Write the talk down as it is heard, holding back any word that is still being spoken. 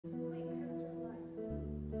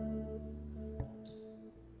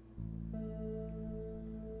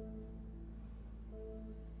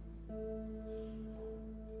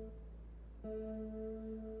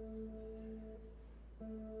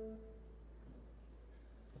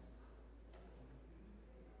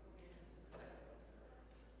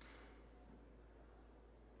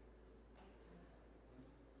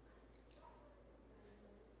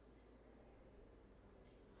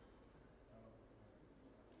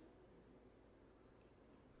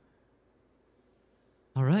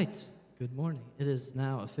All right, good morning. It is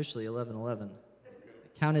now officially 11:11.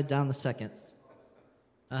 I counted down the seconds.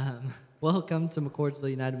 Welcome to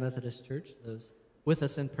McCordsville United Methodist Church, those with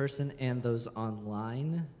us in person and those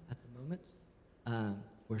online at the moment.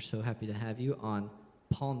 We're so happy to have you on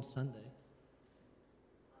Palm Sunday.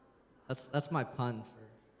 That's my pun for...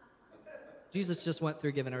 Jesus just went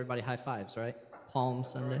through giving everybody high fives, right? Palm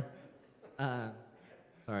Sunday.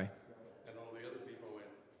 Sorry.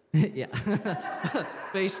 Yeah.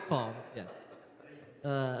 Face palm, yes.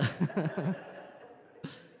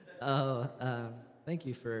 Thank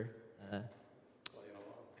you for,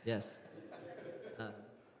 yes,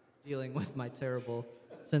 dealing with my terrible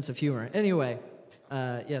sense of humor. Anyway,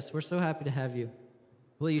 yes, we're so happy to have you.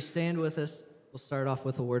 Will you stand with us? We'll start off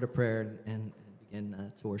with a word of prayer and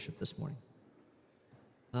begin to worship this morning.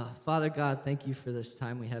 Father God, thank you for this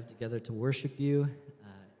time we have together to worship you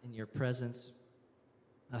in your presence.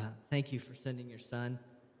 Thank you for sending your son.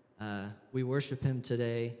 We worship him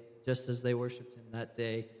today just as they worshiped him that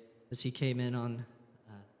day as he came in on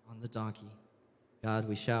the donkey. God,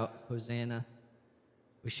 we shout, Hosanna.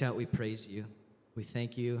 We shout, we praise you. We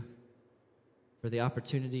thank you for the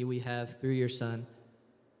opportunity we have through your son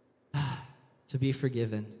to be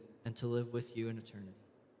forgiven and to live with you in eternity.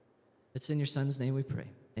 It's in your son's name we pray.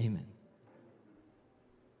 Amen.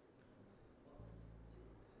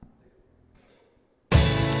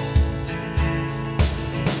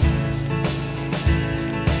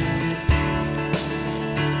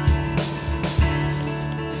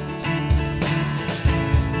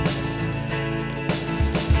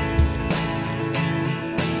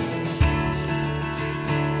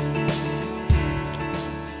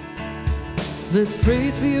 Let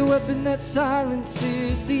praise be a weapon that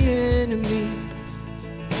silences the enemy.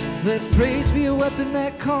 Let praise be a weapon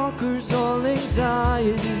that conquers all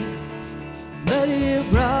anxiety. Let it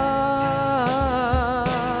rise.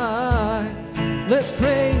 Let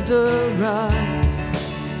praise arise.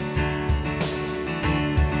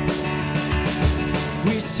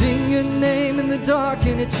 We sing your name in the dark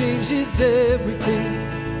and it changes everything.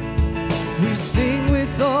 We sing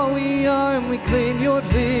with all we are and we claim your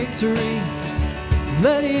victory.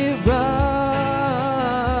 Let it rise,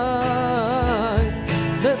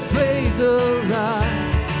 let praise arise.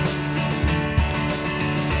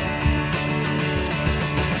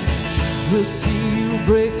 We'll see you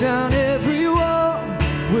break down every wall.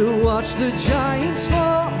 We'll watch the giants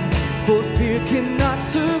fall. For fear cannot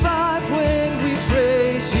survive when we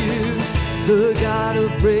praise you. The God of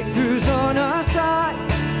breakthroughs on our side.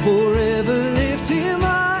 Forever lift him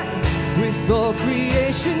high. With all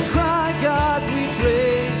creation cry, God, we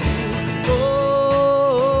praise you. Oh,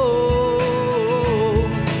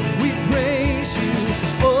 we praise you.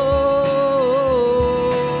 Oh,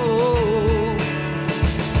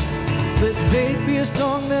 let faith be a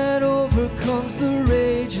song that overcomes the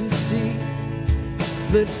raging sea.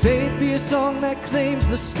 Let faith be a song that claims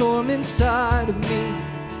the storm inside of me.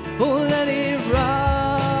 Oh, let it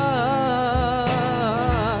rise.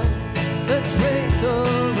 Let praise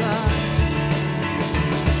arise.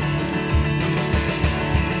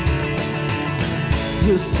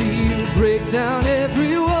 We'll see you break down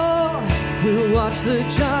every wall. We'll watch the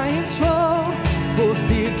giants fall. For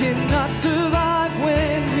fear cannot survive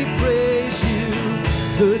when we praise you.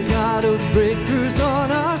 The God of breakthroughs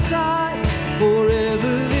on our side.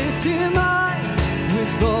 Forever lift him high.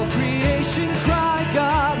 With all creation cry,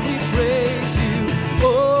 God, we praise you.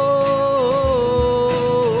 Oh,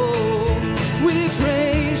 we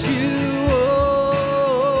praise you. Oh,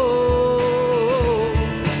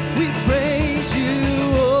 we praise you.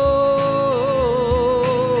 Oh,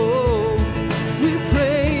 we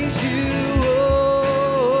praise you. Oh,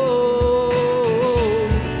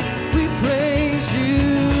 we praise you.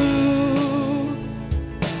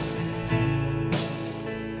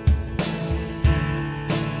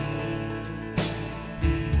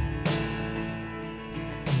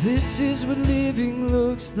 This is what living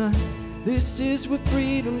looks like. This is what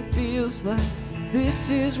freedom feels like. This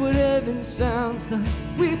is what heaven sounds like.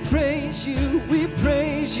 We praise you, we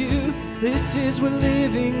praise you. This is what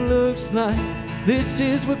living looks like. This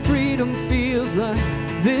is what freedom feels like.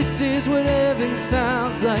 This is what heaven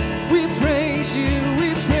sounds like. We praise you,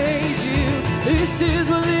 we praise you. This is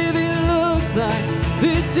what living looks like.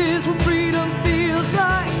 This is what freedom feels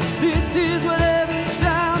like. This is what heaven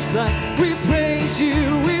sounds like. We praise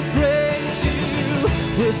you, we praise you.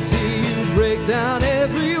 We'll see you break down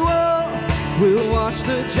every wall. We'll watch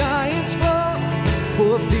the giants fall.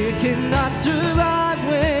 For fear cannot survive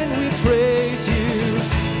when we praise you.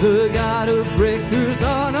 The God of breakthroughs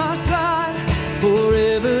on our side.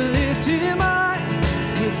 Forever lift him high.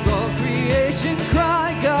 With all creation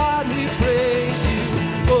cry,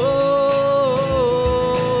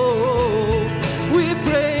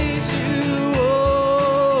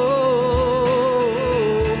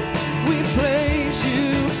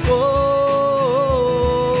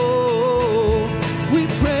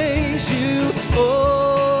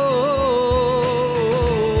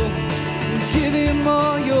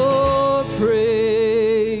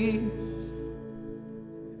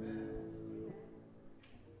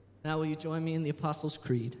 Now will you join me in the Apostles'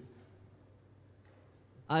 Creed?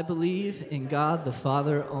 I believe in God the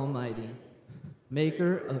Father Almighty,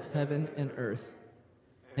 maker of heaven and earth,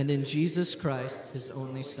 and in Jesus Christ, his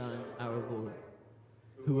only Son, our Lord,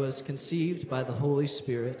 who was conceived by the Holy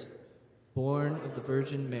Spirit, born of the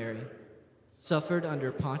Virgin Mary, suffered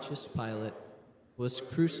under Pontius Pilate, was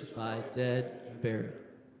crucified, dead, and buried.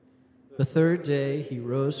 The third day he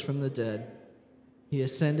rose from the dead. He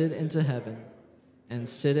ascended into heaven and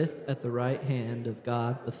sitteth at the right hand of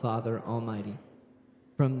God the Father Almighty.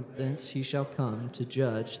 From thence he shall come to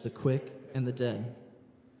judge the quick and the dead.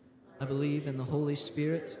 I believe in the Holy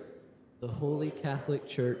Spirit, the Holy Catholic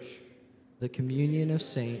Church, the communion of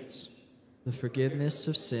saints, the forgiveness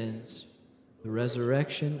of sins, the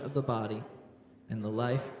resurrection of the body, and the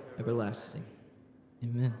life everlasting.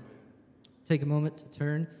 Amen. Take a moment to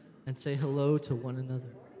turn and say hello to one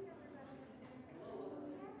another.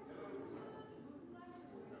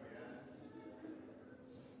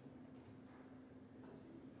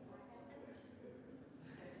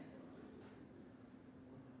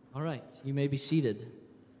 All right, you may be seated.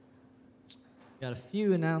 Got a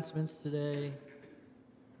few announcements today,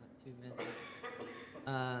 not too many.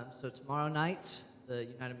 So tomorrow night, the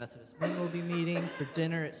United Methodist Men will be meeting for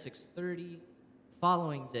dinner at 6:30.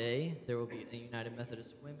 Following day, there will be a United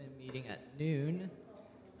Methodist Women meeting at noon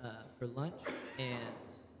for lunch, and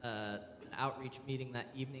an outreach meeting that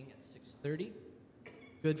evening at 6:30.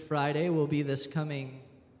 Good Friday will be this coming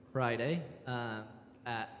Friday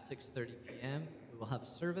at 6:30 p.m. We will have a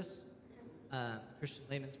service. The Christian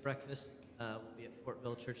Layman's Breakfast will be at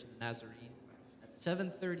Fortville Church of the Nazarene at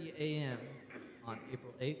 7:30 a.m. on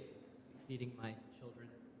April 8th. I'll be feeding my children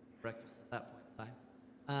breakfast at that point in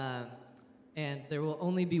time. And there will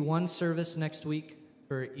only be one service next week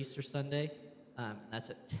for Easter Sunday, and that's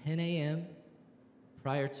at 10 a.m.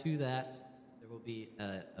 Prior to that, there will be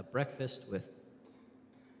a breakfast with,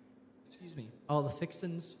 all the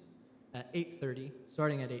fixins at 8:30,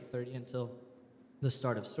 starting at 8:30 until the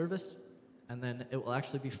start of service, and then it will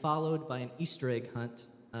actually be followed by an Easter egg hunt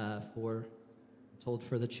for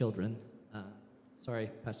the children.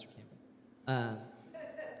 Sorry, Pastor Campbell.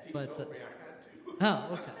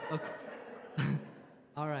 Oh, okay.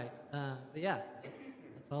 All right, but yeah,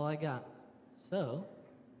 that's all I got. So,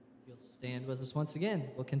 if you'll stand with us once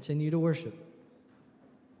again, we'll continue to worship.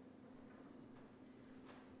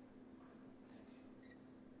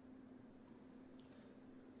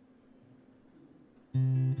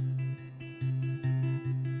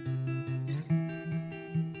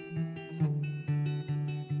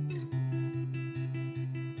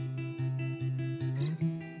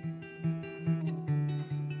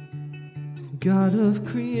 God of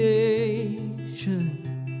creation,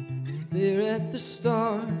 there at the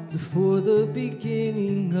start, before the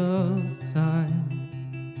beginning of time.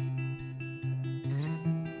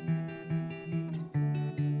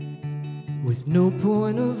 With no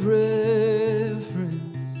point of reference,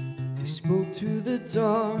 you spoke to the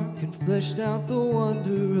dark and fleshed out the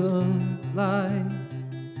wonder of life.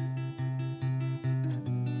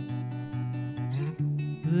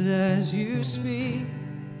 But as you speak,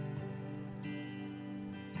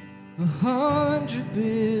 100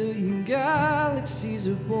 billion galaxies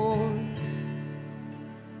are born,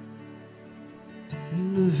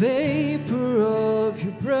 in the vapor of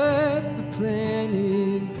your breath the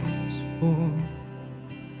planets form.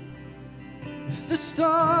 If the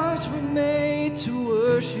stars were made to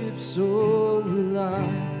worship, so will I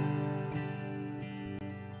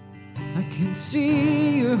can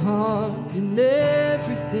see your heart in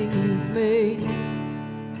everything you've made.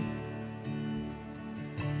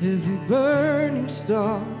 Every burning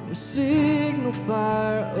star, a signal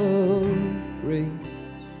fire of grace.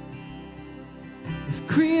 If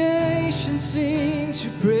creation sings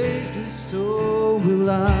your praises, so will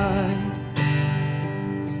I.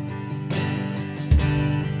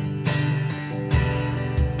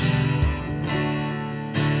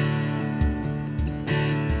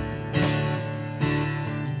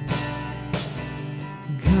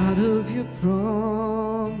 God of your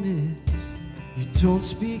promise, you don't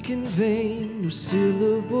speak in vain, no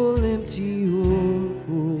syllable empty or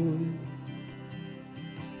void.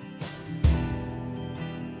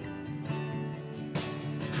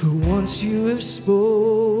 For once you have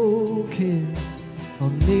spoken, all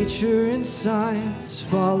nature and science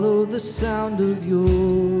follow the sound of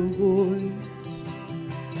your voice.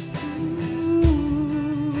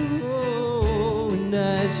 Ooh, and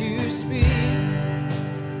as you speak,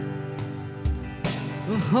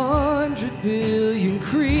 100 billion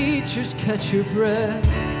creatures catch your breath,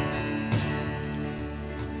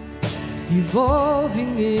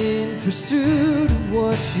 evolving in pursuit of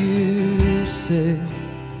what you said.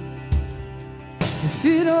 If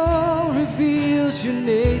it all reveals your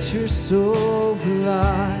nature so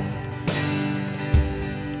alive,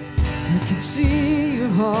 I can see your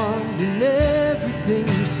heart in everything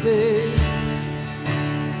you say.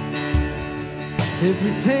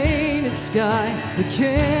 Every painted sky, the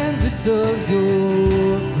canvas of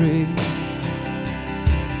your grace.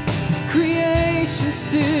 If creation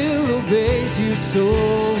still obeys you so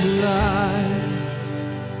alive,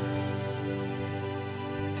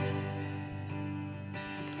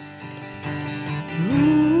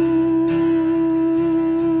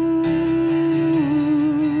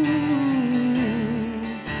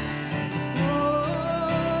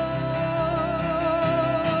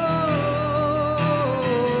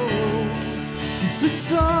 the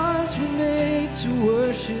stars were made to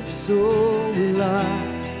worship, so will I.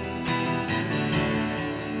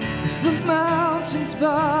 If the mountains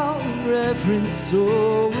bow in reverence, so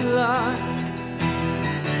will I.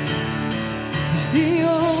 If the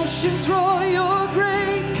oceans roar your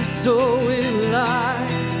greatness, so will I.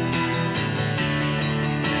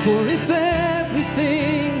 For if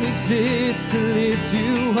everything exists to lift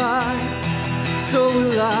you high, so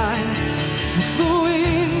will I. If the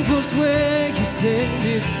wind goes where you send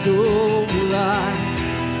it, so will I.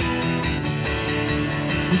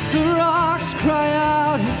 If the rocks cry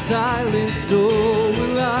out in silence, so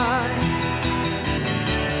will I.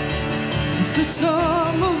 If the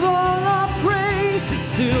sum of all our praises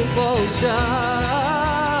still falls short,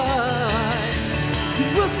 then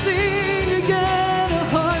we'll sing again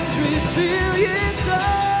 100 billion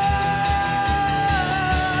times.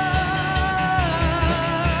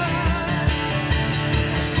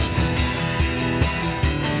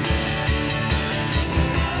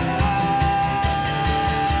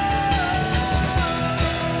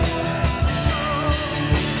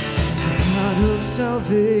 Of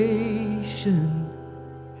salvation,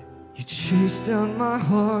 you chased down my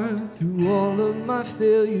heart through all of my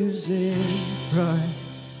failures and pride.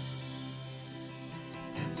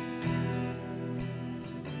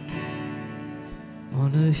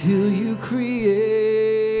 On a hill you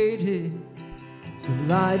created, the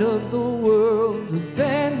light of the world,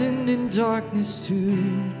 abandoned in darkness to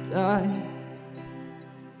die.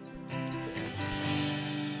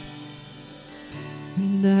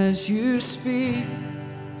 And as you speak,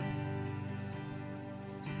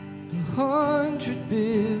 100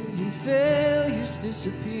 billion failures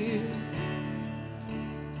disappear.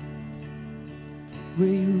 Where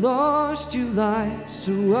you lost your life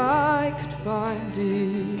so I could find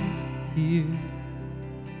it here.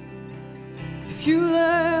 If you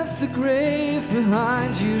left the grave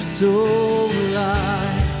behind you, so will I.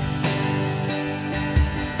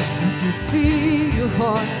 I can see your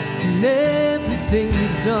heart in everything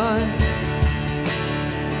you've done.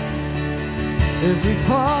 Every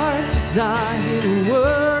part designed in a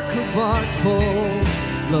work of art called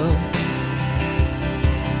love.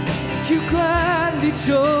 You gladly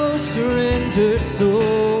chose surrender, so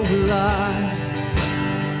will I.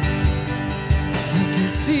 I can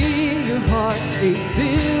see your heart 8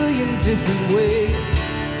 billion different ways.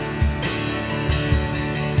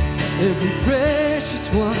 Every precious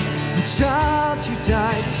one, the child you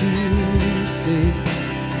died to save.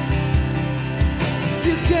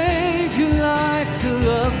 You gave your life to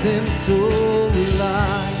love them, so will I.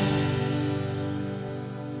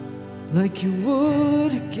 Like you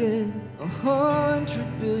would again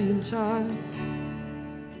 100 billion times.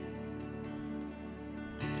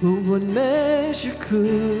 But what measure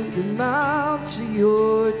could amount to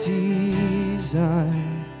your desire?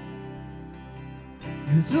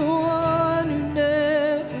 You're the one who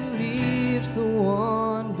never leaves the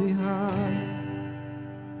one behind.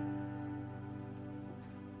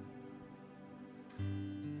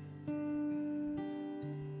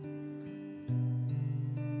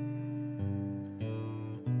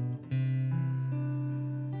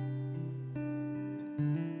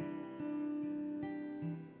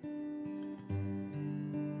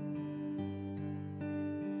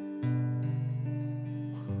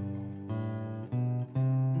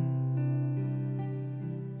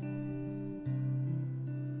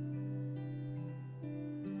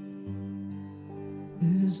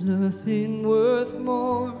 There's nothing worth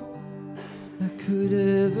more that could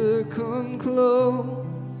ever come close.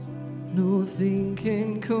 Nothing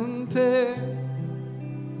can compare.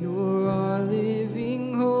 You're our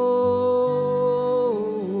living hope.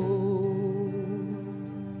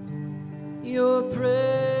 Your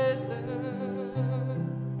presence,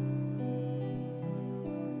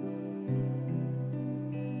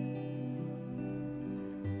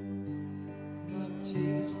 I've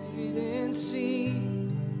tasted and sing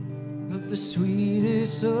of the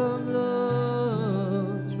sweetest of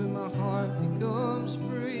loves, when my heart becomes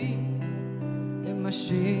free and my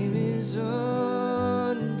shame is undone.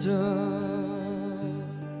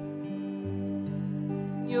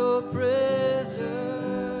 Your presence,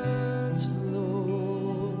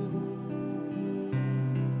 Lord.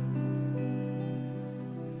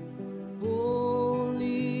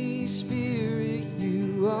 Holy Spirit,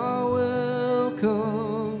 you are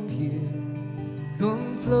welcome here.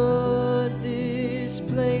 Come flood this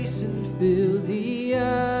place and fill the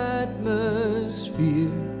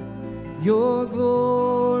atmosphere. Your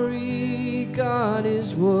glory, God,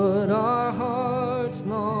 is what our hearts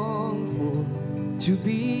long for, to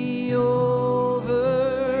be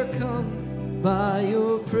overcome by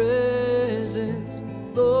your presence,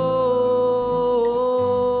 Lord.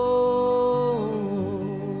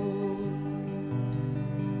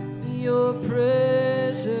 Your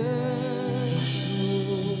presence,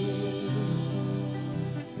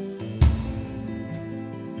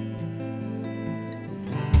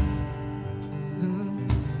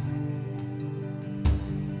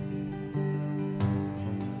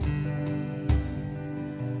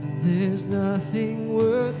 there's nothing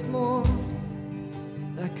worth more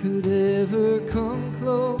that could ever come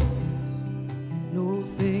close. No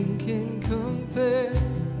thing can compare.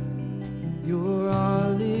 You're our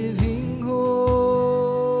living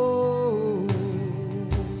hope.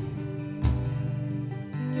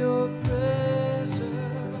 Your presence.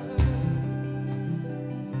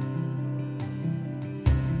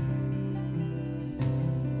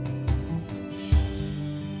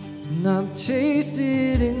 And I've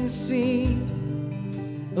tasted and seen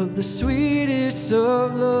of the sweetest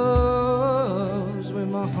of loves,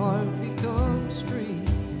 when my heart becomes free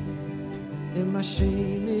and my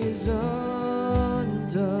shame is undone.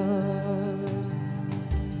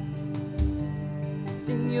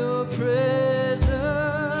 In your presence,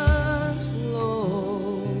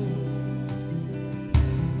 Lord.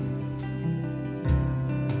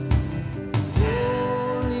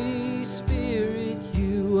 Holy Spirit,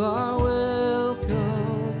 you are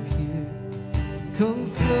welcome here. Come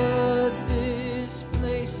flood this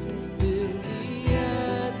place and fill the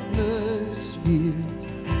atmosphere.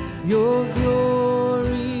 Your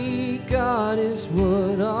glory, God, is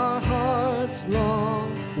what our hearts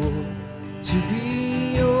long for, to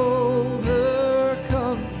be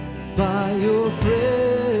overcome by your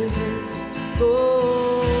presence,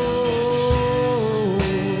 Lord.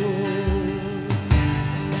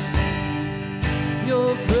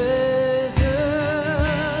 Your presence,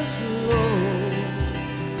 Lord.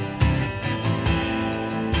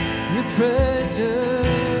 Your presence.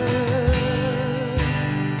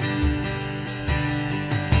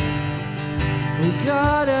 Oh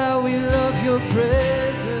God, how we love your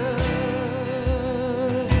presence,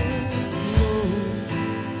 Lord.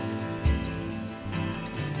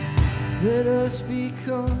 Let us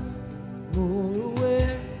become more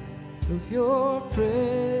aware of your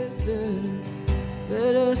presence.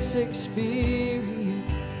 Let us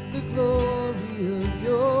experience the glory of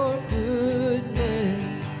your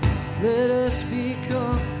goodness. Let us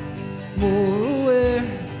become more aware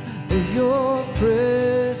of your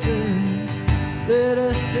presence. Let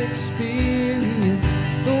us experience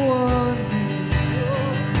the wonder of your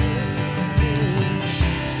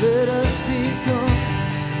presence. Let us become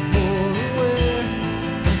more aware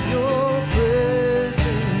of your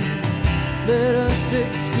presence. Let us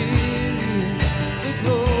experience the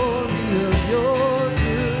glory of your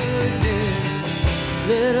goodness.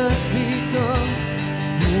 Let us become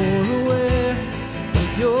more aware of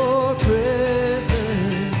your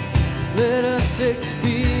presence. Let us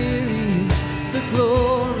experience the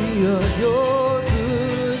glory of your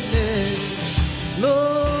goodness,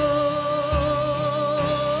 Lord.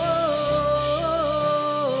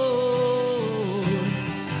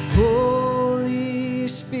 Holy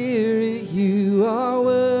Spirit, you are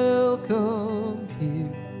welcome here.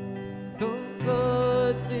 Come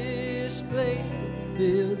flood this place and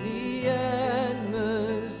fill the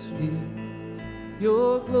atmosphere.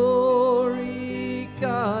 Your glory,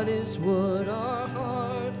 God, is what our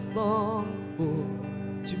hearts long for,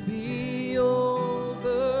 to be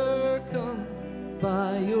overcome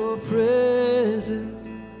by your presence,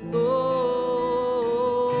 Lord.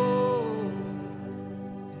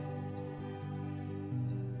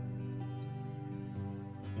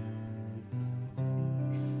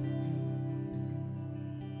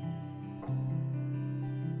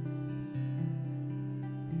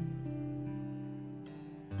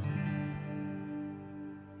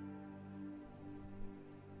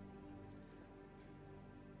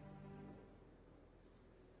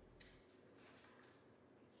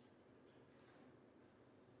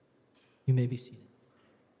 You may be seated.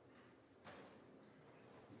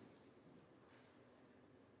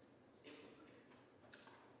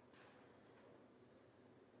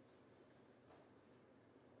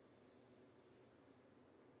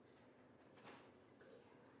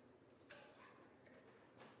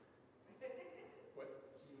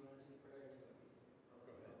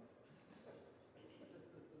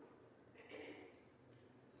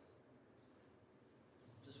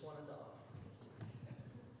 Just wanted to offer this.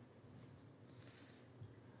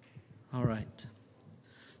 All right.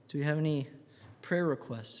 Do we have any prayer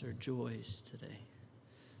requests or joys today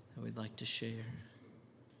that we'd like to share?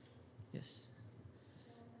 Yes.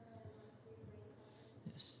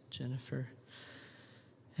 Yes, Jennifer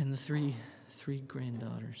and the three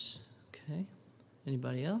granddaughters. Okay.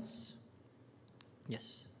 Anybody else?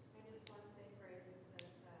 Yes. I just want to say praises that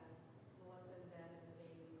Melissa and Ben and the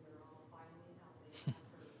babies are all finally healthy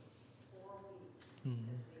after 4 weeks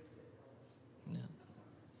Mhm. at basic illness.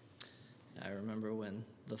 Yeah. I remember when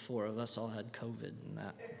the four of us all had COVID, and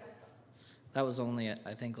that was only,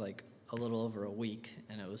 I think, like a little over a week,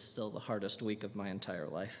 and it was still the hardest week of my entire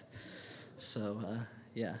life. So,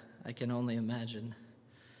 yeah, I can only imagine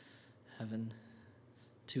having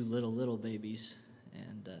two little babies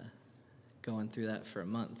and going through that for a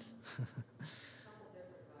month. Couple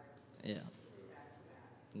different viruses. Yeah. Back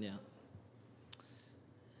to back.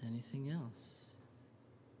 Yeah. Anything else?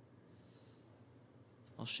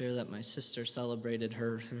 I'll share that my sister celebrated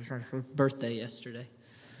her birthday yesterday.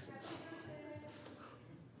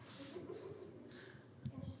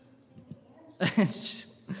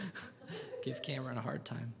 Give Cameron a hard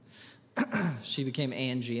time. She became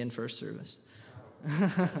Angie in first service.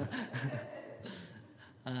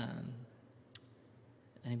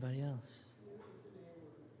 Anybody else?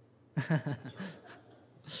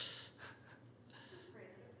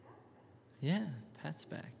 Yeah, Pat's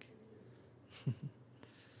back.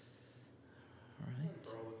 All right.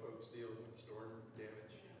 For all the folks dealing with storm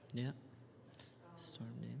damage. Yeah. Storm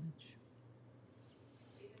damage.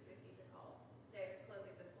 We just received a call. They're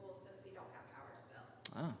closing the schools because we don't have power still.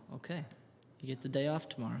 Oh, okay. You get the day off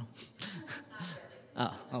tomorrow. Not really.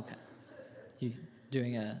 Oh, okay. You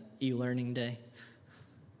doing a e-learning day?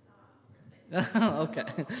 Okay. It's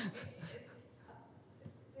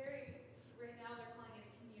very, right now they're calling it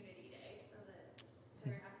a community day so that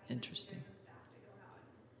they're asking Interesting. the teachers and staff to go out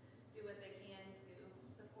and do what they can to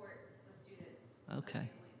support the students. Okay.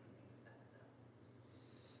 Families and things like that,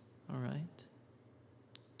 so. All right.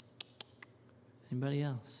 Anybody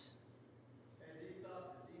else? Hey, deep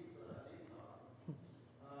thought.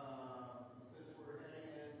 Since we're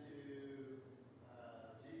heading into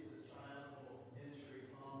Jesus' triumphal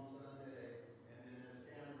entry Palm Sunday, and then as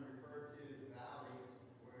Cameron referred to, the valley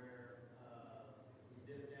where we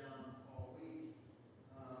dip down all week,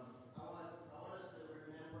 I want us to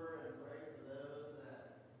remember and pray for those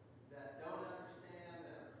that don't understand,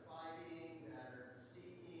 that are fighting, that are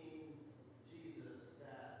seeking Jesus,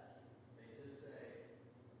 that they just say,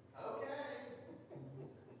 okay,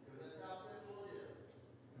 because that's how simple it is.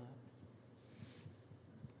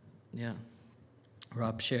 Yeah.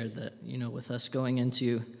 Rob shared that, with us going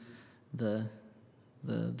into the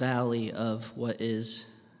valley of what is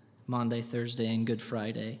Maundy, Thursday, and Good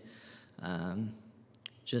Friday,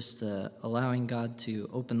 just allowing God to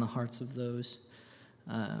open the hearts of those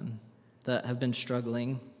that have been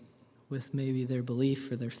struggling with maybe their belief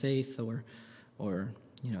or their faith or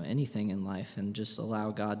anything in life, and just allow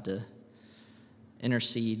God to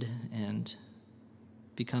intercede and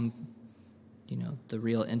become the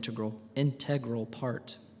real integral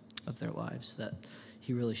part of their lives that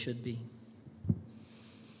he really should be.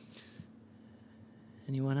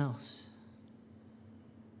 Anyone else?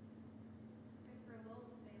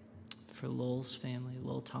 For Lowell's family,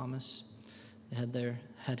 Lowell Thomas. They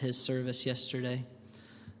had his service yesterday.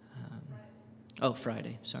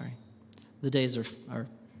 Friday, sorry. The days are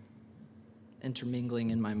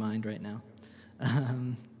intermingling in my mind right now.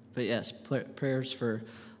 But yes, prayers for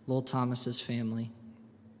Lowell Thomas's family,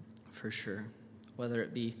 for sure, whether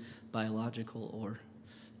it be biological or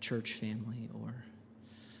church family or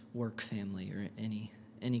work family or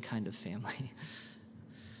any kind of family.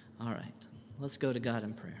 All right, let's go to God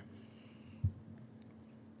in prayer.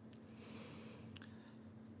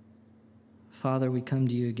 Father, we come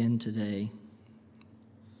to you again today,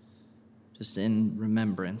 just in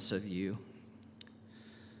remembrance of you.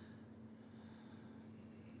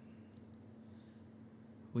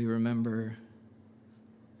 We remember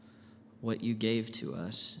what you gave to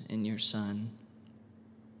us in your Son: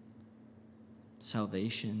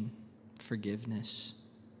 salvation, forgiveness,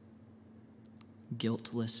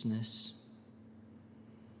 guiltlessness,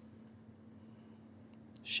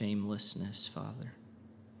 shamelessness, Father.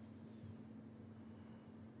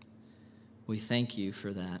 We thank you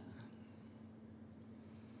for that.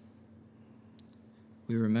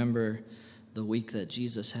 We remember the week that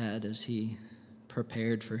Jesus had as he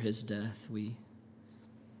prepared for his death. We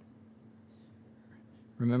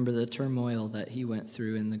remember the turmoil that he went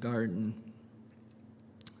through in the garden,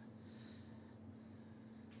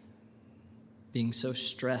 being so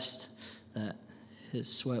stressed that his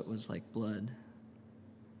sweat was like blood.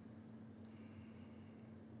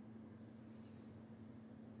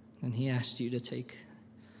 And he asked you to take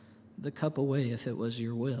the cup away if it was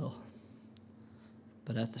your will.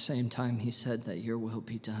 But at the same time, he said that your will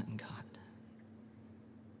be done, God.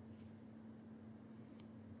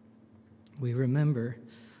 We remember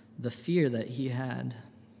the fear that he had.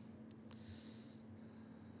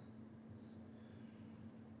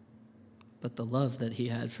 But the love that he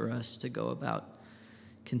had for us to go about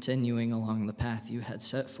continuing along the path you had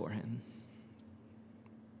set for him.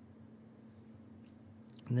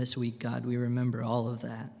 And this week, God, we remember all of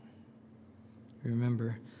that. We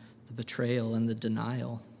remember the betrayal and the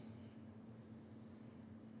denial.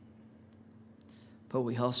 But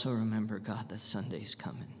we also remember, God, that Sunday's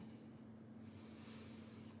coming.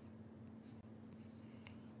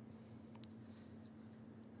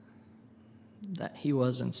 That he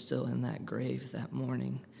wasn't still in that grave that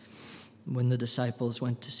morning when the disciples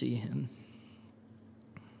went to see him.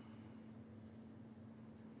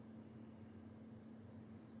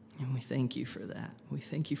 And we thank you for that. We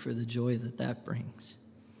thank you for the joy that that brings.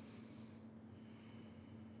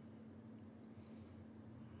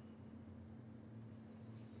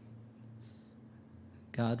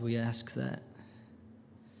 God, we ask that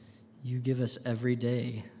you give us every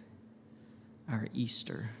day our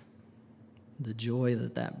Easter, the joy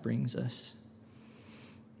that that brings us,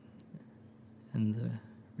 and the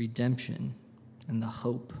redemption and the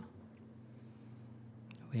hope.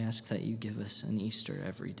 We ask that you give us an Easter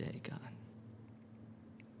every day, God.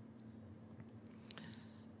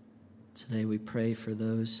 Today we pray for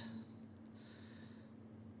those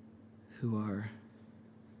who are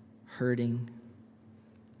hurting,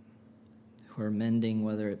 who are mending,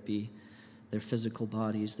 whether it be their physical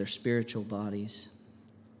bodies, their spiritual bodies,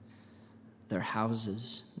 their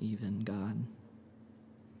houses even, God.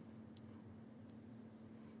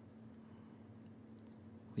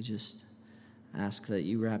 We just ask that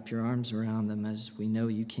you wrap your arms around them as we know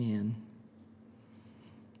you can,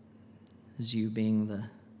 as you being the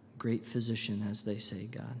great physician, as they say,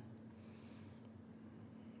 God.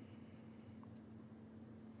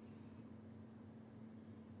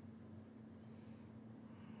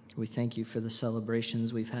 We thank you for the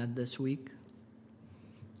celebrations we've had this week,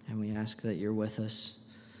 and we ask that you're with us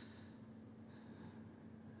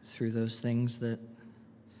through those things that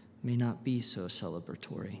may not be so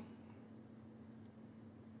celebratory.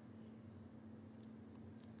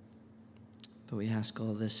 But we ask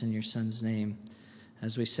all this in your Son's name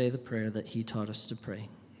as we say the prayer that he taught us to pray.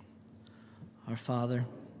 Our Father,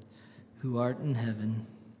 who art in heaven,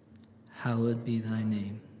 hallowed be thy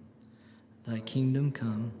name. Thy kingdom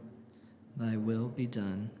come, thy will be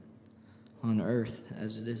done, on earth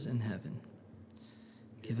as it is in heaven.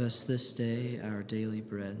 Give us this day our daily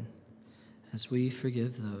bread, as we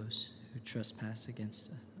forgive those who trespass against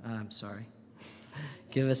us.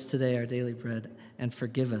 Give us today our daily bread, and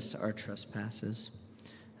forgive us our trespasses,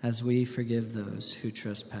 as we forgive those who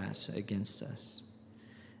trespass against us.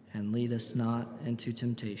 And lead us not into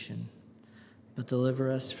temptation, but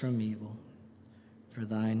deliver us from evil. For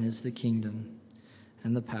thine is the kingdom,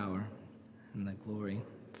 and the power, and the glory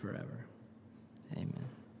forever. Amen.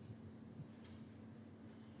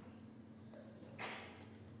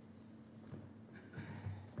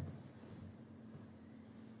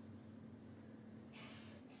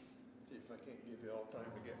 See if I can't give you all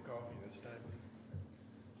time to get coffee this time.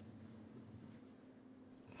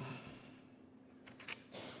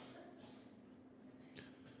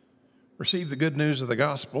 Receive the good news of the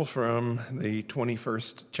gospel from the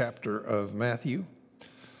 21st chapter of Matthew,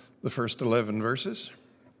 the first 11 verses.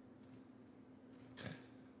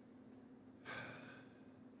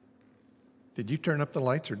 Did you turn up the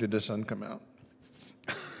lights or did the sun come out?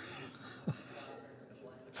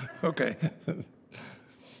 Okay.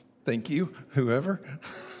 Thank you, whoever.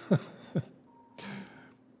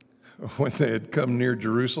 When they had come near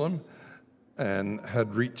Jerusalem and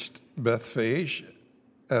had reached Bethphage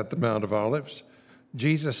at the Mount of Olives,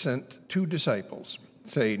 Jesus sent 2 disciples,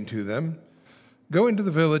 saying to them, "Go into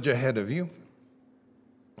the village ahead of you,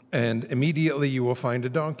 and immediately you will find a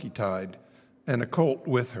donkey tied and a colt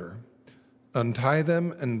with her. Untie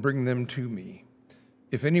them and bring them to me.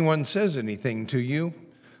 If anyone says anything to you,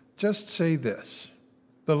 just say this: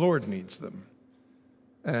 the Lord needs them,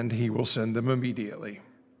 and he will send them immediately.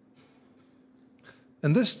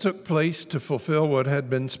 And this took place to fulfill what had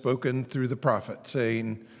been spoken through the prophet,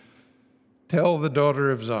 saying, "Tell the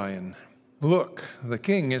daughter of Zion, look, the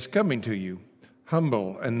king is coming to you,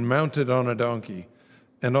 humble and mounted on a donkey,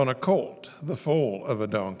 and on a colt, the foal of a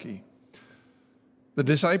donkey." The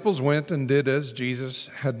disciples went and did as Jesus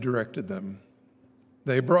had directed them.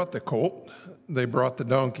 They brought the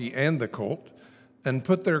donkey and the colt, and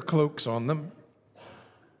put their cloaks on them,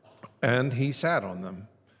 and he sat on them.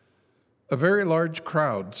 A very large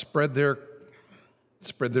crowd spread their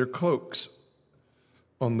cloaks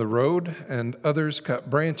on the road, and others cut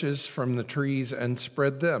branches from the trees and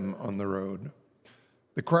spread them on the road.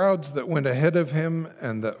 The crowds that went ahead of him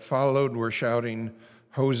and that followed were shouting,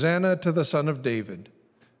 "Hosanna to the Son of David!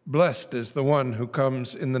 Blessed is the one who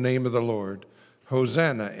comes in the name of the Lord!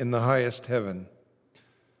 Hosanna in the highest heaven!"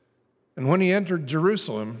 And when he entered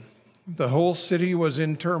Jerusalem, the whole city was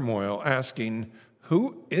in turmoil, asking,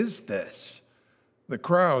 "Who is this?" The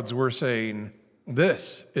crowds were saying,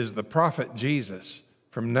 "This is the prophet Jesus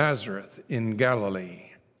from Nazareth in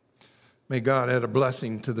Galilee." May God add a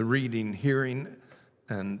blessing to the reading, hearing,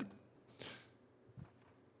 and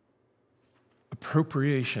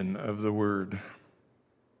appropriation of the word.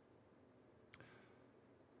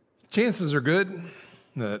 Chances are good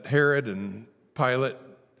that Herod and Pilate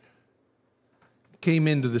came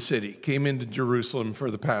into the city, came into Jerusalem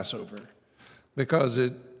for the Passover, because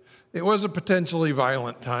it was a potentially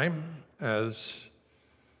violent time, as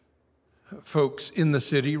folks in the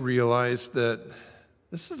city realized that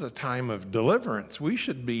this is a time of deliverance. We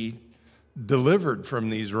should be delivered from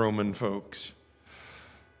these Roman folks.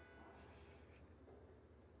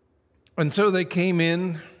 And so they came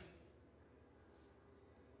in,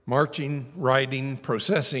 marching, riding,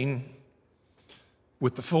 processing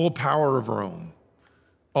with the full power of Rome.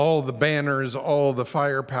 All the banners, all the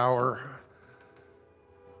firepower,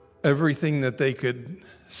 everything that they could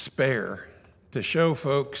spare to show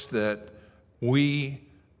folks that we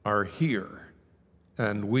are here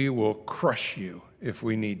and we will crush you if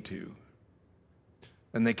we need to.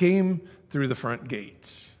 And they came through the front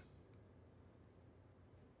gates.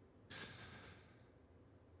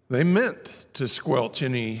 They meant to squelch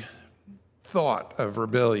any thought of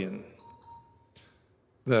rebellion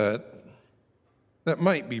that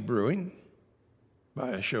might be brewing by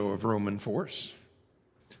a show of Roman force,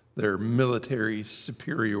 their military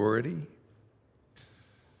superiority.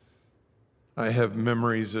 I have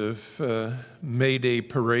memories of May Day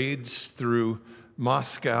parades through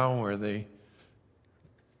Moscow where they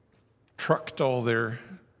trucked all their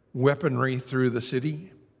weaponry through the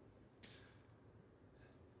city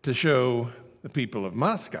to show the people of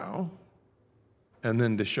Moscow, and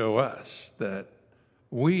then to show us that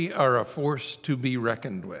we are a force to be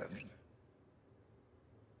reckoned with.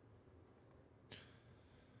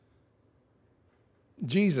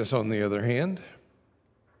 Jesus, on the other hand,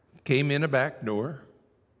 came in a back door,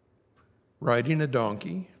 riding a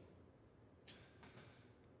donkey,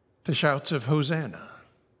 to shouts of Hosanna,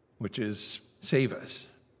 which is save us.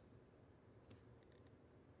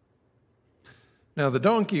 Now, the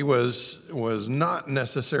donkey was not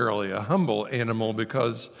necessarily a humble animal,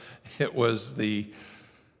 because it was the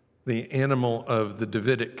animal of the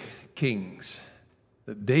Davidic kings,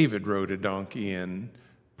 that David rode a donkey in,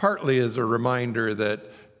 partly as a reminder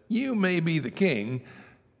that you may be the king,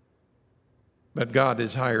 but God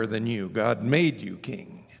is higher than you. God made you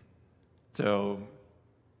king. So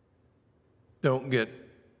don't get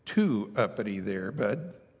too uppity there,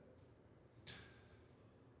 bud.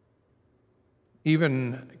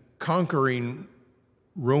 Even conquering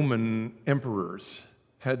Roman emperors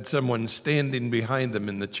had someone standing behind them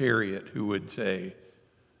in the chariot who would say,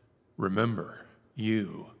 "Remember,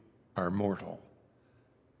 you are mortal."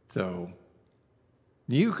 So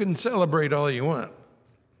you can celebrate all you want,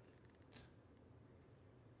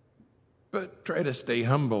 but try to stay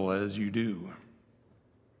humble as you do.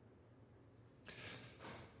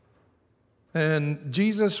 And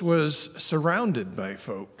Jesus was surrounded by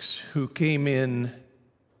folks who came in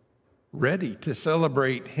ready to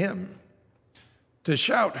celebrate him, to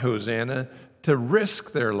shout Hosanna, to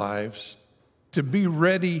risk their lives, to be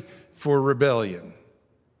ready for rebellion.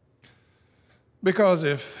 Because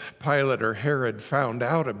if Pilate or Herod found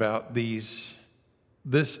out about this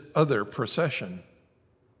other procession,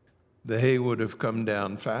 they would have come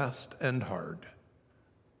down fast and hard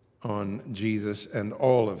on Jesus and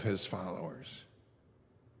all of his followers.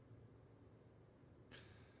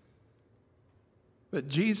 But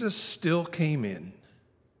Jesus still came in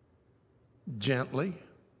gently,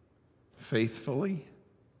 faithfully,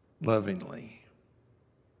 lovingly.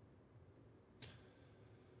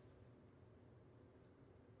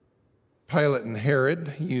 Pilate and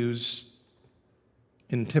Herod used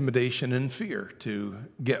intimidation and fear to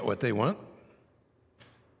get what they want,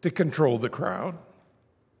 to control the crowd,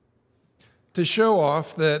 to show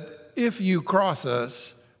off that if you cross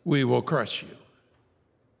us, we will crush you.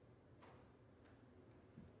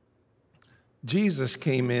 Jesus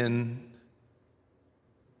came in,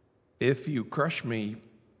 if you crush me,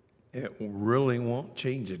 it really won't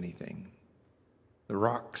change anything. The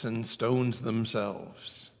rocks and stones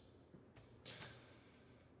themselves.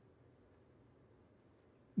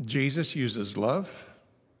 Jesus uses love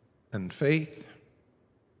and faith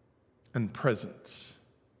and presence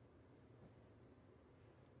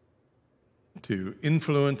to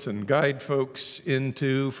influence and guide folks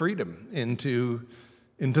into freedom, into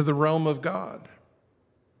the realm of God.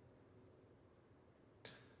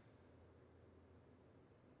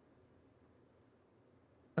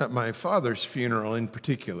 At my father's funeral in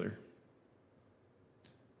particular,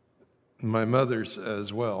 my mother's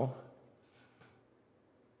as well,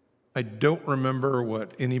 I don't remember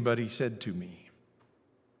what anybody said to me,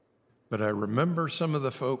 but I remember some of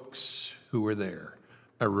the folks who were there.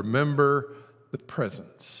 I remember the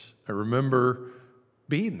presence. I remember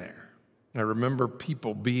being there. I remember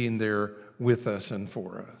people being there with us and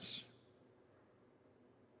for us.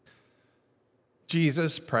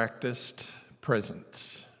 Jesus practiced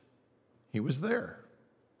presence. He was there.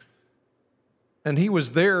 And he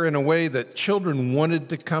was there in a way that children wanted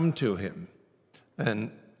to come to him.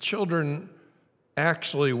 And children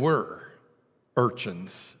actually were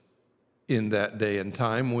urchins in that day and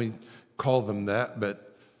time. We call them that,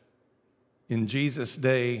 but in Jesus'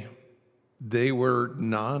 day, they were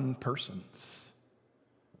non-persons.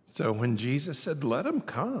 So when Jesus said, let them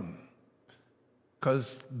come,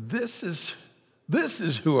 because this is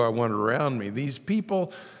who I want around me, these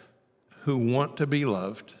people who want to be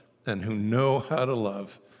loved and who know how to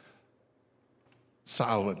love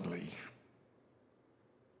solidly.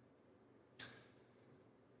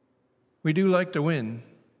 We do like to win.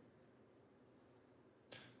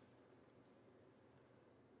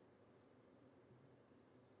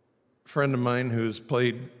 A friend of mine who's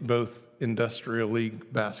played both industrial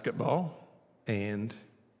league basketball and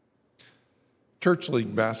church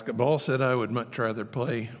league basketball said I would much rather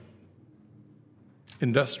play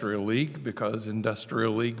industrial league because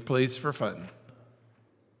industrial league plays for fun.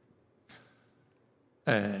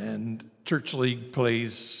 And church league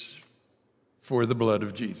plays for the blood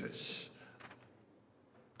of Jesus.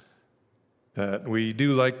 That we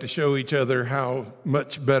do like to show each other how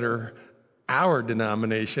much better our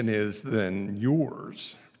denomination is than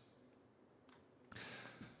yours.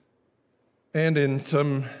 And in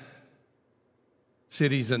some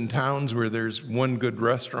cities and towns where there's one good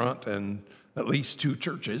restaurant and at least two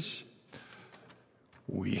churches,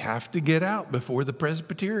 we have to get out before the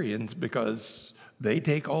Presbyterians because they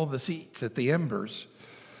take all the seats at the Embers,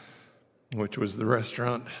 which was the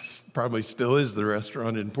restaurant, probably still is the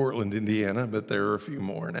restaurant in Portland, Indiana, but there are a few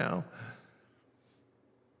more now.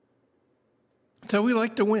 So we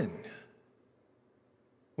like to win.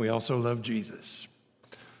 We also love Jesus.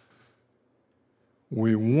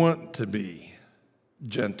 We want to be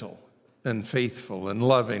gentle and faithful and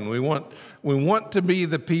loving. We want to be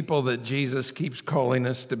the people that Jesus keeps calling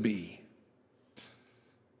us to be.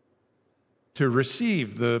 To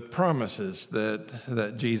receive the promises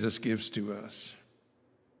that Jesus gives to us.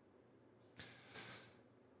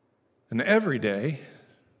 And every day,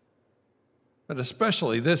 but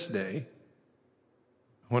especially this day,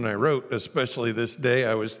 when I wrote especially this day,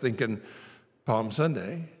 I was thinking Palm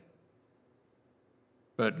Sunday.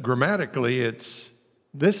 But grammatically, it's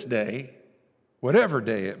this day, whatever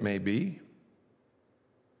day it may be.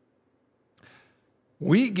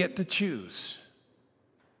 We get to choose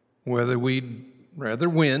whether we'd rather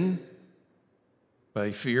win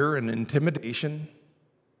by fear and intimidation.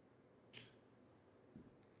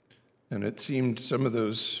 And it seemed some of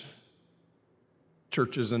those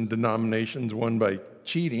churches and denominations won by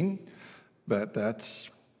cheating, but that's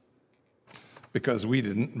because we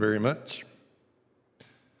didn't very much.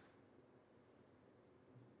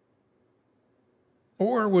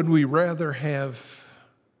 Or would we rather have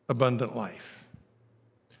abundant life?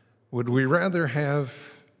 Would we rather have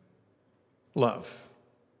love?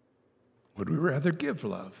 Would we rather give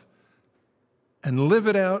love and live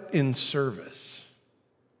it out in service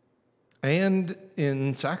and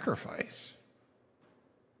in sacrifice?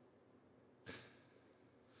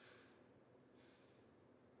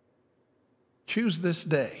 Choose this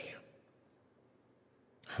day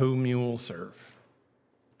whom you will serve.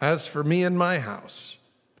 As for me and my house,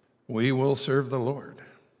 We will serve the Lord.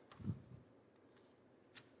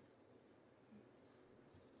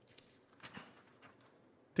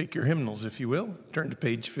 Take your hymnals, if you will. Turn to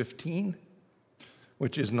page 15,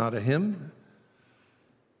 which is not a hymn.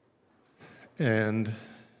 And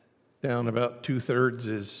down about 2/3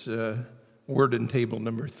 is word and table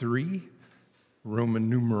number 3, Roman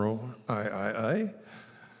numeral III.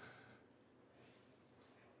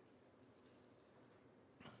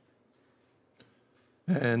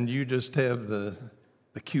 And you just have the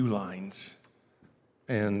cue lines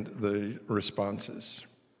and the responses.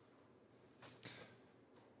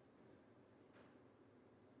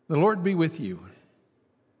 The Lord be with you.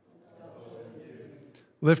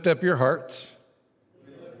 Lift up your hearts.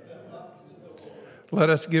 Let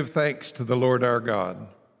us give thanks to the Lord our God.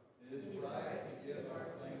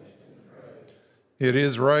 It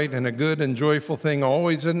is right and a good and joyful thing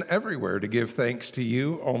always and everywhere to give thanks to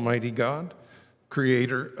you, Almighty God,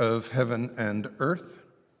 Creator of heaven and earth.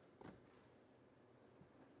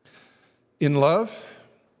 In love,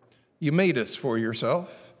 you made us for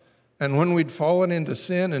yourself, and when we'd fallen into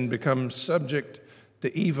sin and become subject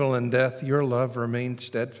to evil and death, your love remained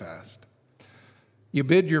steadfast. You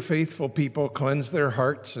bid your faithful people cleanse their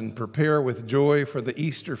hearts and prepare with joy for the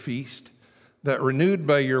Easter feast, that renewed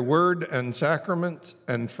by your word and sacrament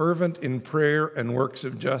and fervent in prayer and works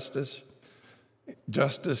of justice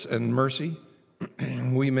and mercy,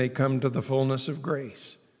 we may come to the fullness of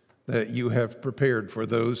grace that you have prepared for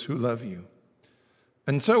those who love you.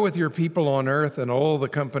 And so with your people on earth and all the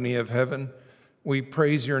company of heaven, we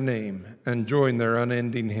praise your name and join their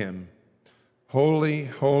unending hymn. Holy,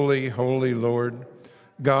 holy, holy Lord,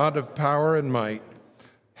 God of power and might,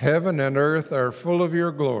 heaven and earth are full of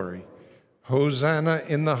your glory. Hosanna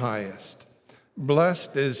in the highest.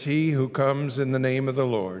 Blessed is he who comes in the name of the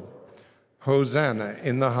Lord. Hosanna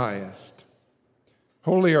in the highest.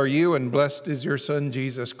 Holy are you, and blessed is your Son,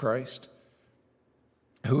 Jesus Christ,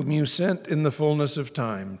 whom you sent in the fullness of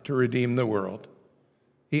time to redeem the world.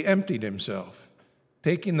 He emptied himself,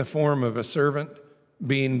 taking the form of a servant,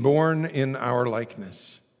 being born in our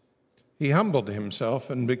likeness. He humbled himself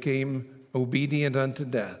and became obedient unto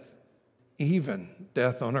death, even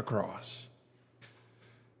death on a cross.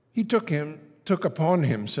 He took upon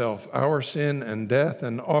himself our sin and death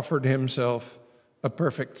and offered himself a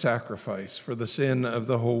perfect sacrifice for the sin of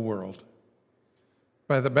the whole world.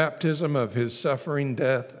 By the baptism of his suffering,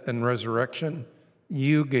 death, and resurrection,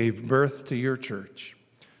 you gave birth to your church,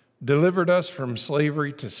 delivered us from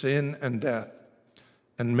slavery to sin and death,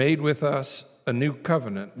 and made with us a new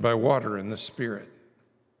covenant by water and the Spirit.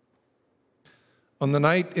 On the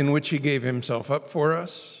night in which he gave himself up for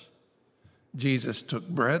us, Jesus took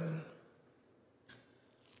bread.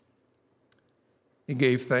 He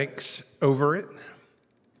gave thanks over it.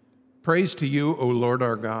 Praise to you, O Lord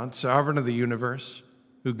our God, sovereign of the universe,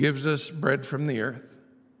 who gives us bread from the earth.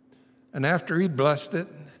 And after he'd blessed it,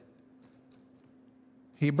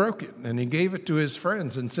 he broke it and he gave it to his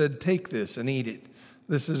friends and said, "Take this and eat it.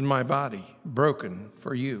 This is my body, broken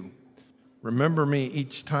for you. Remember me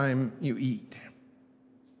each time you eat."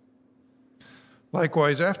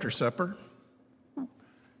 Likewise, after supper,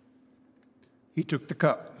 he took the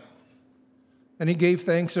cup and he gave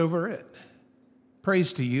thanks over it.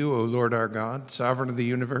 Praise to you, O Lord our God, sovereign of the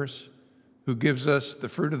universe, who gives us the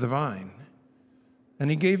fruit of the vine.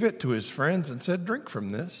 And he gave it to his friends and said, "Drink from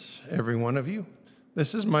this, every one of you.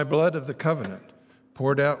 This is my blood of the covenant,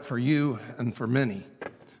 poured out for you and for many,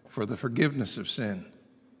 for the forgiveness of sin.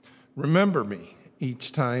 Remember me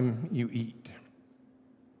each time you eat."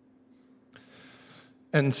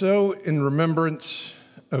 And so, in remembrance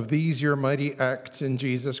of these your mighty acts in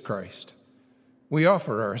Jesus Christ, we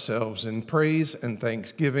offer ourselves in praise and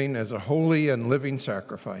thanksgiving as a holy and living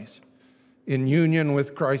sacrifice, in union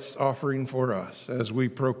with Christ's offering for us, as we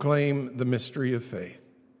proclaim the mystery of faith.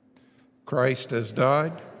 Christ has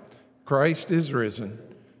died, Christ is risen,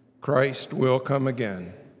 Christ will come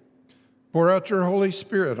again. Pour out your Holy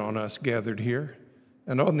Spirit on us gathered here,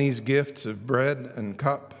 and on these gifts of bread and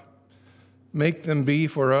cup. Make them be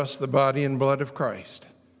for us the body and blood of Christ,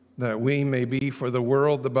 that we may be for the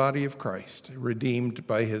world the body of Christ, redeemed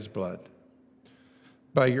by his blood.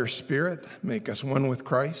 By your Spirit, make us one with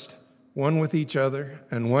Christ, one with each other,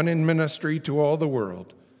 and one in ministry to all the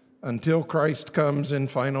world, until Christ comes in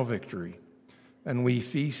final victory, and we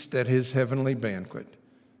feast at his heavenly banquet.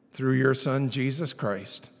 Through your Son, Jesus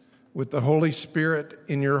Christ, with the Holy Spirit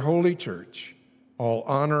in your holy church, all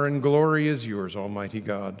honor and glory is yours, Almighty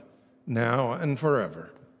God, now and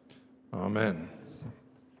forever. Amen.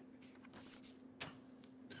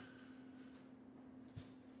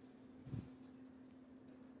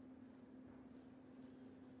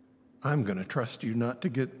 I'm going to trust you not to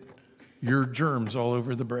get your germs all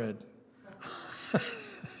over the bread.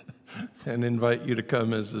 And invite you to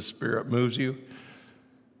come as the Spirit moves you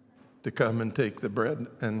to come and take the bread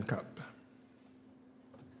and cup.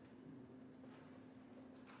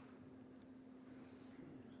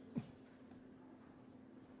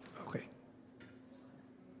 Okay.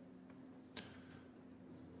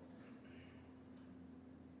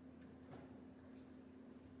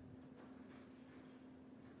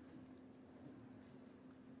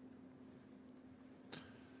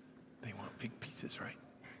 They want big pieces, right?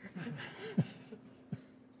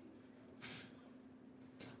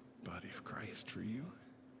 Body of Christ for you.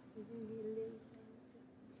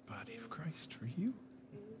 Body of Christ for you.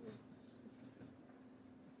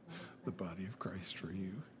 The body of Christ for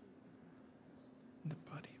you. The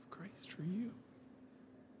body of Christ for you.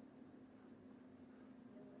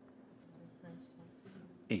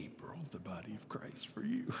 April, the body of Christ for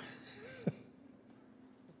you.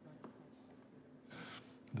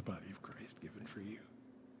 The body of Christ given for you.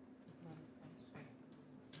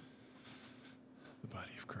 The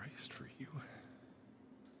body of Christ for you.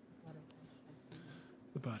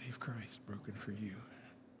 The body of Christ broken for you.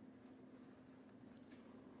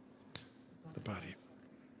 The body.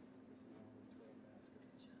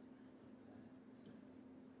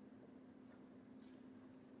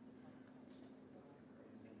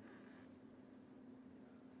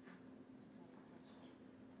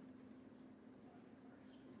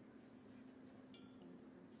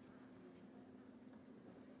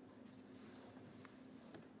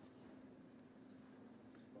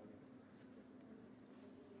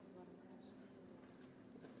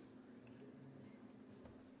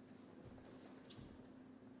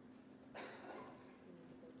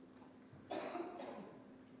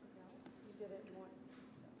 You did it more.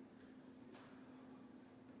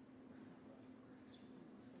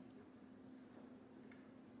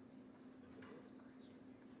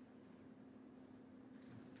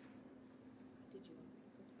 Did you?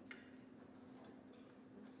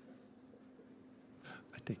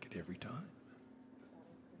 I take it every time.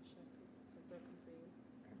 Broken for you.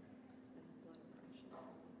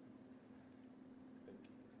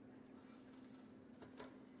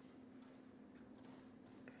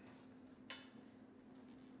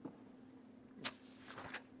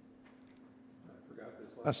 And the blood of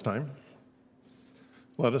Christ. Last time,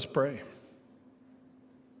 let us pray.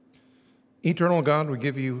 Eternal God, we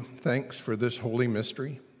give you thanks for this holy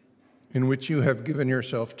mystery in which you have given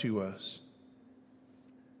yourself to us.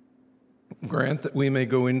 Grant that we may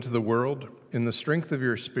go into the world in the strength of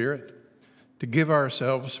your Spirit to give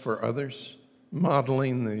ourselves for others,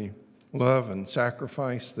 modeling the love and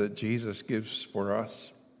sacrifice that Jesus gives for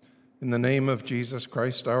us. In the name of Jesus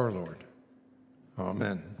Christ our Lord.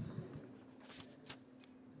 Amen.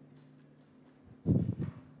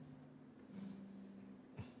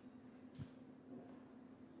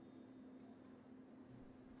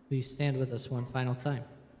 Please stand with us one final time.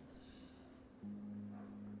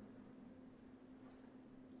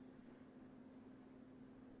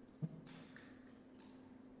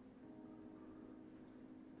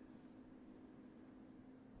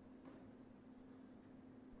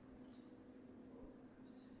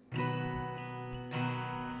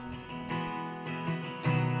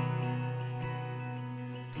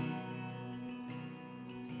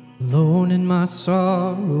 Alone in my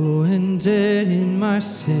sorrow and dead in my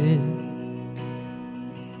sin,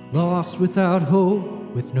 lost without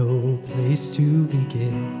hope, with no place to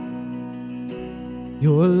begin.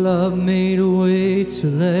 Your love made a way to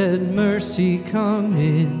let mercy come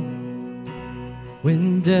in.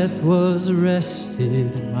 When death was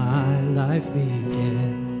arrested, my life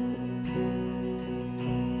began.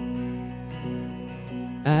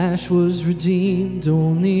 Ash was redeemed,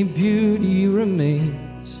 only beauty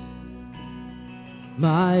remains.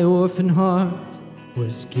 My orphan heart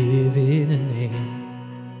was given a name.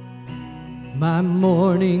 My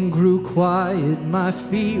mourning grew quiet, my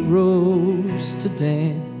feet rose to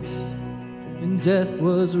dance. When death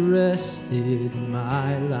was arrested,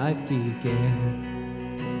 my life began.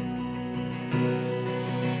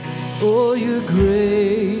 Oh, your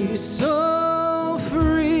grace so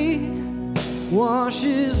free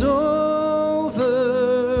washes over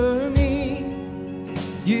me.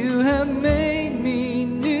 You have made me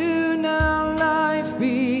new, now life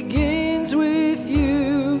begins with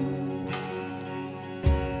you.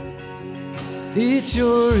 It's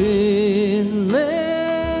your endless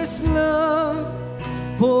love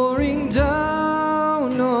pouring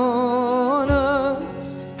down on us.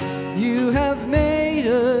 You have made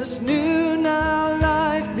us new, now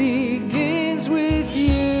life begins with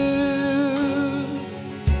you.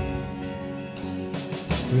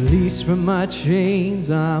 released from my chains,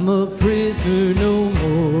 I'm a prisoner no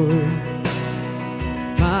more.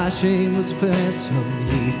 My shame was ransom,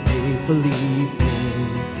 he paid, believe me.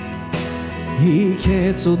 He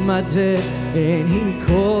canceled my debt and he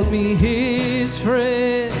called me his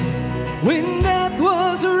friend. When death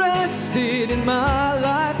was arrested and my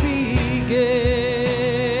life began.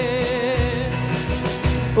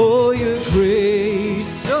 Oh, your grace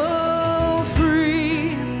so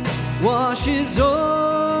free washes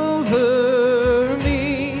over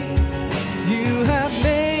me. You have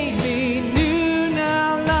made me new,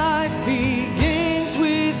 now life begins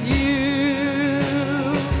with you.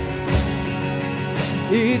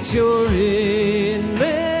 It's your endless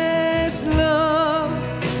love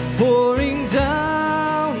pouring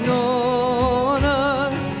down on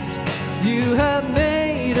us. You have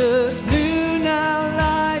made us new, now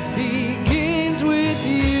life begins with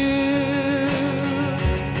you.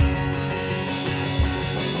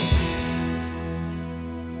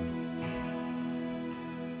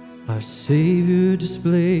 Our Savior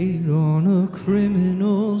displayed on a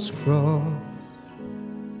criminal's cross.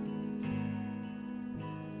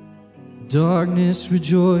 Darkness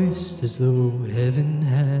rejoiced as though heaven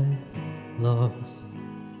had lost.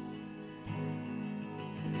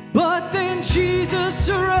 But then Jesus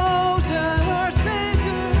arose and our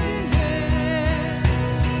Savior in hand.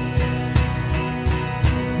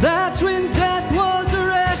 That's when death was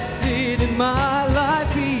arrested and my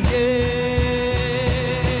life began.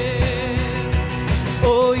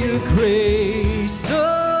 Oh, your grace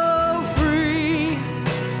so free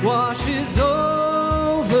washes over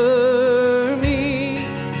me.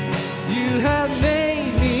 You have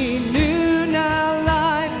made me new, now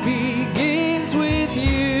life begins with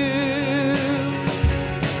you.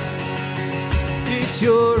 It's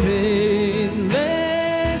your endless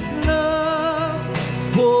love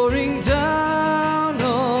pouring down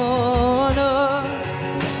on us.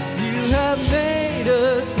 You have made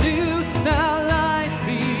us new, now life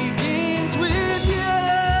begins with you.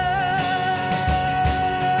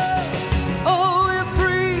 Oh, we're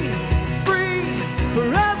free, free,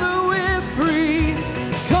 forever we're free.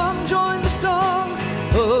 Come join the song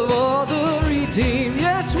of all the redeemed.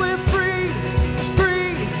 Yes, we're free,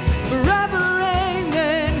 free, forever,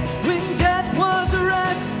 amen. When death was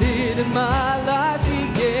arrested and my life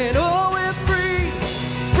began. Oh, we're free,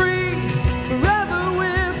 free, forever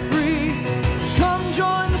we're free. Come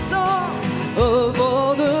join the song of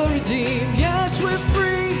all the redeemed. Yes, we're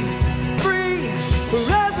free, free,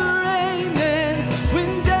 forever, amen.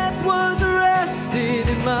 When death was arrested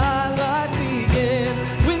and my life began.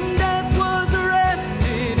 When death was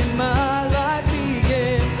arrested and my life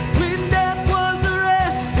began. When death was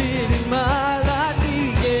arrested and my life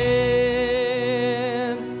began.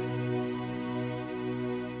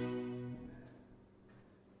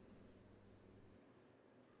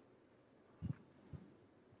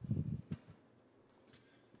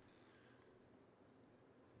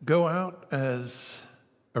 Go out as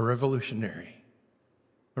a revolutionary,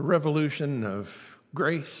 a revolution of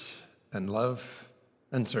grace and love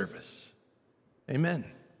and service. Amen.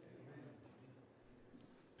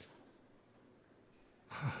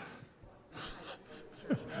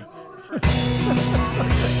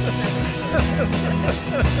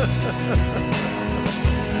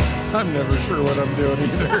 I'm never sure what I'm doing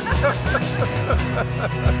either.